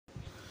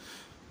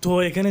তো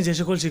এখানে যে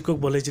সকল শিক্ষক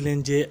বলেছিলেন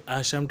যে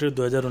আসাম টেট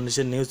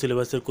 2019-এর নিউ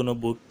সিলেবাসের কোনো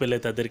বুক পেলে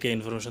তাদেরকে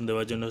ইনফরমেশন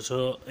দেওয়ার জন্য। সো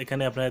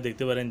এখানে আপনারা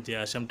দেখতে পারেন যে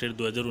আসাম টেট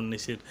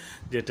 2019-এর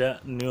যেটা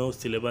নিউ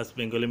সিলেবাস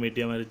বেঙ্গলি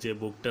মিডিয়ামের যে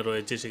বুকটা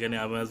রয়েছে সেখানে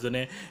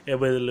আমাজনে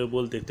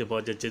অ্যাভেলেবল দেখতে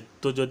পাওয়া যাচ্ছে।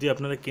 তো যদি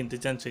আপনারা কিনতে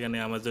চান সেখানে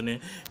আমাজনে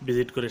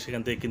ভিজিট করে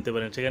সেখান থেকে কিনতে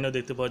পারেন। সেখানেও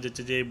দেখতে পাওয়া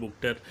যাচ্ছে যে এই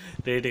বুকটার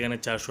রেট এখানে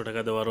 400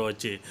 টাকা দেওয়া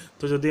রয়েছে।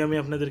 তো যদি আমি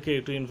আপনাদেরকে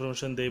একটু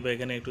ইনফরমেশন দিই বা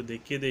এখানে একটু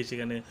দেখিয়ে দিই,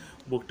 সেখানে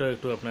বুকটাও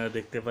একটু আপনারা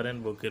দেখতে পারেন।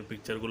 বুকের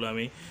পিকচারগুলো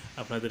আমি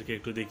আপনাদেরকে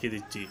একটু দেখিয়ে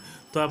দিচ্ছি।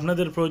 তো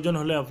আপনাদের প্রয়োজন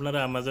হলে আপনারা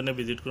আমাজনে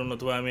ভিজিট করুন,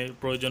 অথবা আমি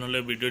প্রয়োজন হলে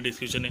ভিডিও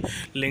ডিসক্রিপশনে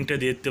লিঙ্কটা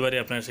দিয়ে দিতে পারি,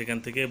 আপনারা সেখান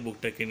থেকে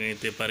বুকটা কিনে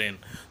নিতে পারেন।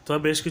 তো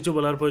বেশ কিছু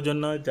বলার প্রয়োজন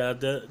নয়,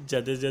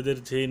 যাদের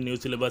যে new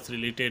syllabus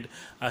related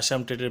Assam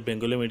টেটের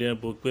Bengali medium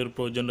বুকের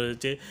প্রয়োজন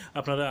রয়েছে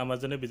আপনারা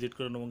আমাজনে ভিজিট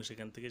করুন এবং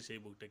সেখান থেকে সেই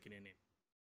বুকটা কিনে নিন।